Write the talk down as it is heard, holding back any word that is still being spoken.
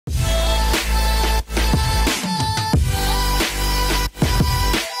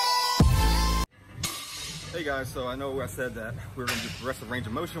guys, so I know I said that we were going to do progressive range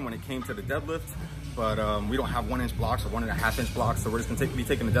of motion when it came to the deadlift, but we don't have 1 inch blocks or 1.5 inch blocks, so we're just going to be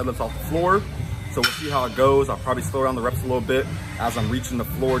taking the deadlift off the floor. So we'll see how it goes. I'll probably slow down the reps a little bit as I'm reaching the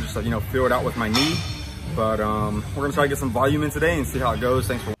floor, just to, feel it out with my knee. But we're going to try to get some volume in today and see how it goes.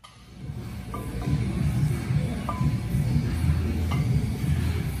 Thanks for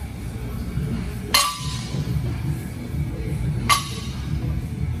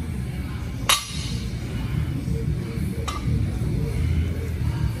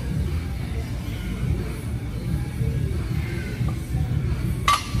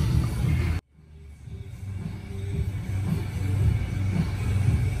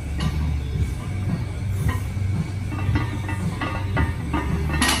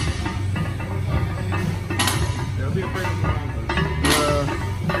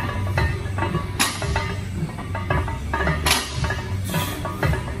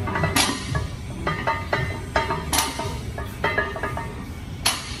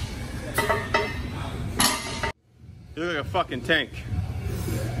You look like a fucking tank.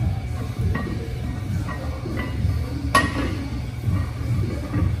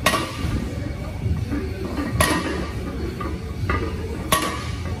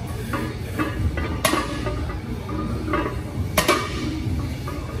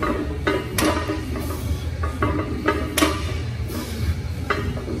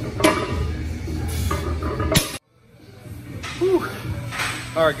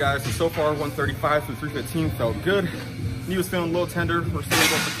 All right, guys, so far 135 through 315 felt good. Knee was feeling a little tender. We're still going to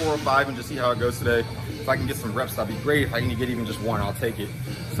go for 405 and just see how it goes today. If I can get some reps, that'd be great. If I can get even just one, I'll take it.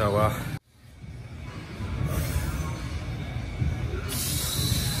 So,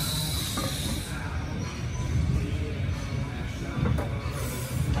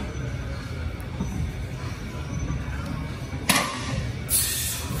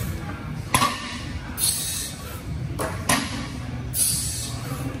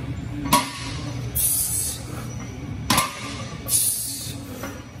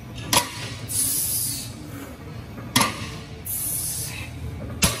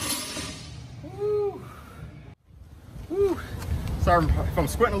 sorry if I'm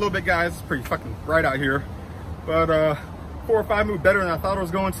squinting a little bit, guys. It's pretty fucking bright out here. But 405 moved better than I thought it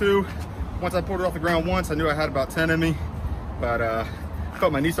was going to. Once I pulled it off the ground once, I knew I had about 10 in me. But I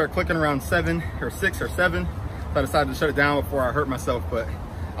felt my knee start clicking around 7 or 6 or 7. So I decided to shut it down before I hurt myself. But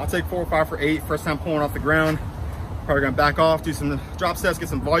I'll take 405 for 8. First time pulling off the ground. Probably gonna back off, do some drop sets, get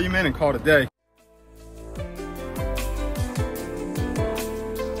some volume in, and call it a day.